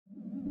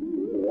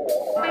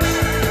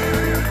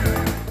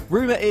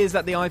Rumour is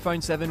that the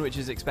iPhone 7, which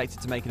is expected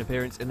to make an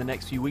appearance in the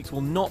next few weeks,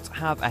 will not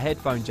have a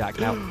headphone jack.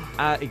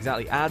 Now,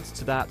 exactly, adds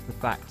to that the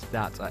fact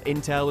that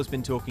Intel has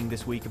been talking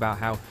this week about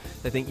how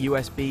they think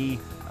USB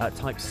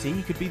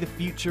Type-C could be the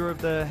future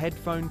of the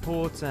headphone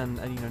port,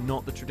 and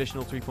not the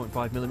traditional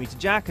 3.5mm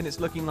jack, and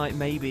it's looking like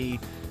maybe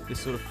this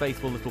sort of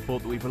faithful little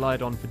port that we've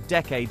relied on for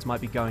decades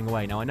might be going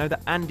away. Now, I know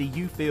that, Andy,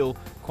 you feel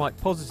quite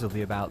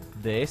positively about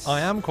this.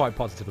 I am quite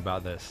positive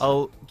about this.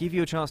 I'll give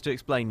you a chance to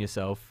explain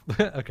yourself.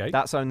 Okay.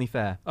 That's only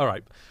fair. All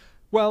right.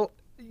 Well,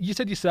 you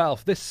said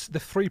yourself, the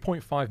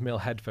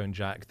 3.5mm headphone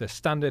jack, the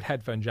standard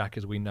headphone jack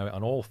as we know it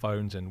on all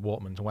phones and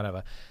Walkmans and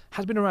whatever,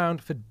 has been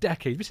around for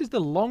decades. This is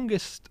the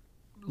longest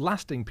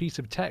lasting piece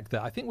of tech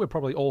that I think we're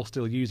probably all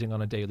still using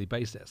on a daily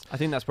basis. I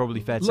think that's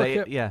probably fair to Look say.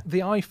 at Yeah. the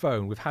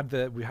iPhone. We've had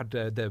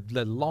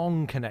the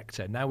long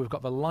connector. Now we've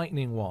got the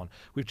Lightning one.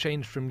 We've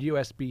changed from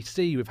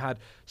USB-C. We've had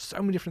so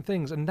many different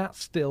things, and that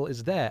still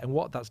is there. And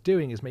what that's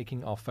doing is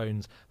making our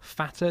phones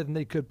fatter than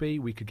they could be.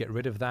 We could get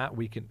rid of that.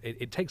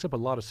 It takes up a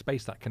lot of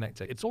space, that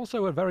connector. It's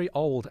also a very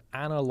old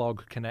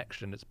analog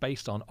connection. It's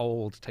based on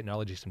old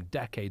technology from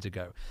decades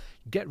ago.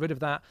 Get rid of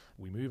that.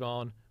 We move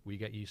on. We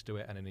get used to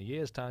it, and in a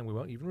year's time, we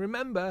won't even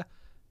remember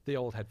the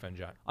old headphone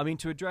jack. I mean,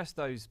 to address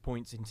those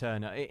points in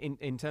turn,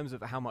 in terms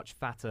of how much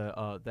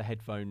fatter the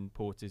headphone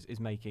port is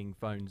making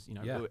phones,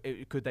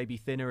 could they be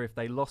thinner if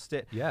they lost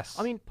it? Yes.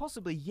 I mean,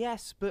 possibly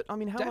yes, but I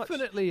mean, how much?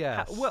 Definitely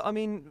yes. Well, I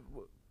mean,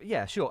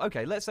 yeah, sure.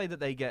 Okay, let's say that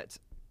they get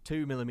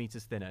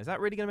 2mm thinner. Is that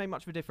really going to make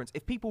much of a difference?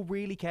 If people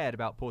really cared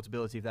about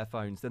portability of their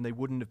phones, then they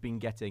wouldn't have been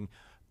getting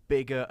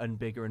bigger and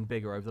bigger and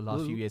bigger over the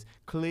last few years.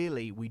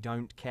 Clearly, we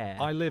don't care.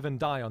 I live and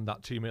die on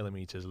that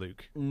 2mm,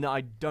 Luke. No, I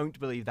don't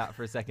believe that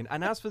for a second.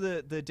 And as for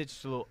the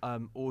digital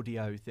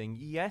audio thing,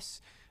 yes,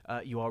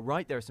 you are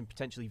right. There are some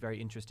potentially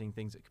very interesting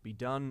things that could be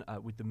done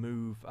with the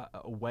move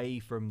away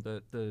from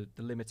the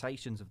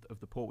limitations of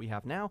the port we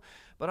have now.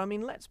 But I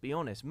mean, let's be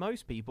honest.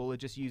 Most people are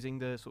just using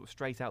the sort of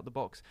straight out the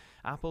box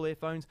Apple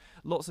earphones.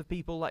 Lots of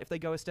people, like if they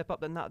go a step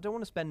up, then that don't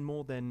want to spend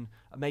more than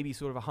maybe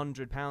sort of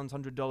 £100,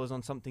 $100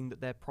 on something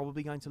that they're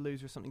probably going to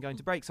lose or something going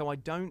to break. So I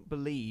don't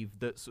believe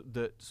that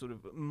sort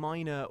of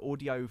minor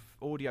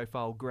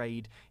audiophile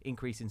grade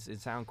increase in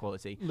sound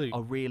quality Luke,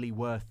 are really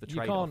worth the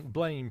trade-off. You can't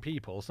blame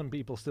people. Some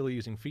people still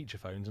using feature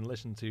phones and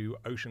listen to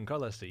Ocean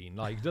Colour Scene.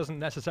 Like, doesn't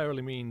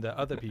necessarily mean that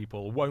other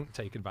people won't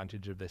take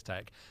advantage of this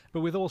tech.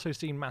 But we've also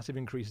seen massive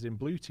increases in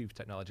Bluetooth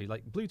technology.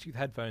 Like, Bluetooth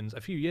headphones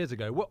a few years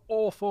ago were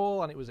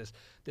awful, and it was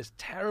this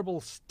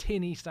terrible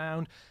tinny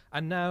sound.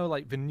 And now,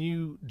 like, the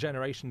new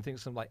generation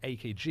thinks some like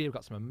AKG have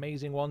got some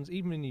amazing ones.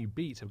 Even the new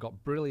Beats have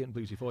got brilliant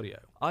Bluetooth audio.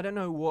 I don't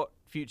know what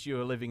future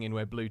you're living in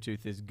where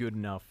Bluetooth is good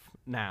enough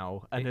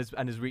now and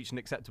has reached an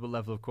acceptable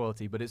level of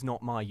quality, but it's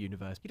not my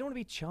universe. You don't want to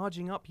be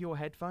charging up your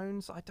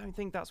headphones. I don't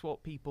think that's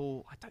what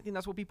people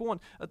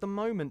want. At the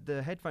moment,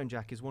 the headphone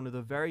jack is one of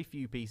the very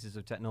few pieces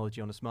of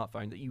technology on a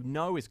smartphone that you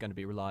know is going to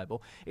be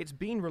reliable. It's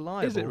been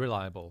reliable. Is it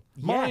reliable?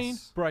 Yes. Mine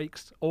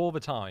breaks all the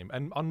time,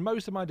 and on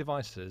most of my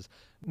devices,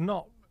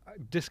 not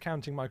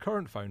discounting my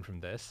current phone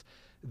from this,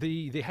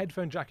 the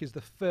headphone jack is the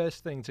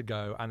first thing to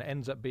go, and it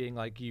ends up being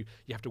like you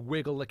have to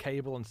wiggle the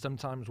cable, and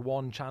sometimes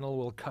one channel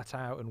will cut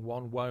out and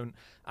one won't,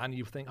 and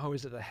you think, oh,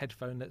 is it the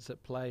headphone that's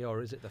at play,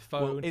 or is it the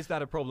phone? Well, is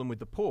that a problem with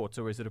the port,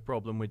 or is it a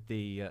problem with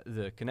the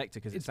connector?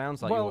 Because it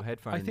sounds like your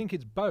headphone. I think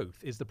it's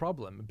both is the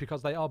problem,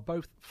 because they are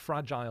both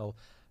fragile,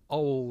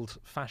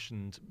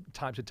 old-fashioned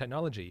types of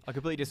technology. I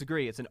completely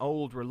disagree. It's an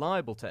old,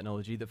 reliable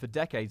technology that for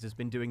decades has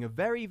been doing a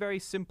very, very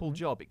simple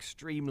job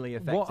extremely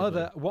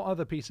effectively. What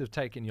other piece of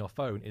tech in your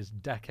phone is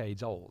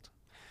decades old?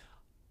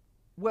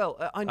 Well,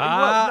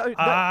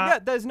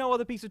 there's no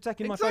other piece of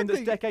tech in my phone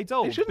that's decades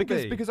old. It shouldn't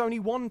be. Because only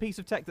one piece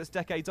of tech that's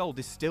decades old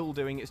is still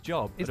doing its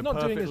job It's at not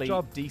a doing its perfectly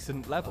job.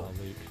 decent level.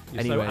 Oh, Luke, you're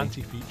Anyway. so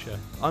anti-future.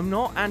 I'm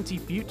not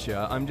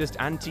anti-future. I'm just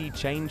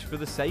anti-change for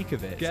the sake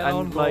of it. Get and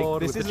on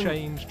board this with the isn't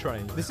change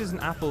train. This isn't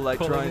Apple like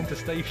Pulling trying into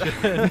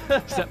station.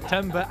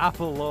 September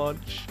Apple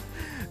launch.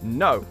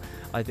 No,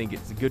 I think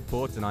it's a good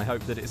port, and I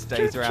hope that it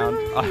stays around.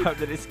 I hope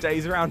that it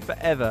stays around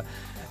forever.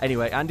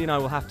 Anyway, Andy and I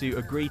will have to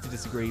agree to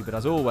disagree, but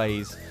as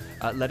always,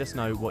 let us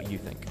know what you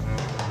think.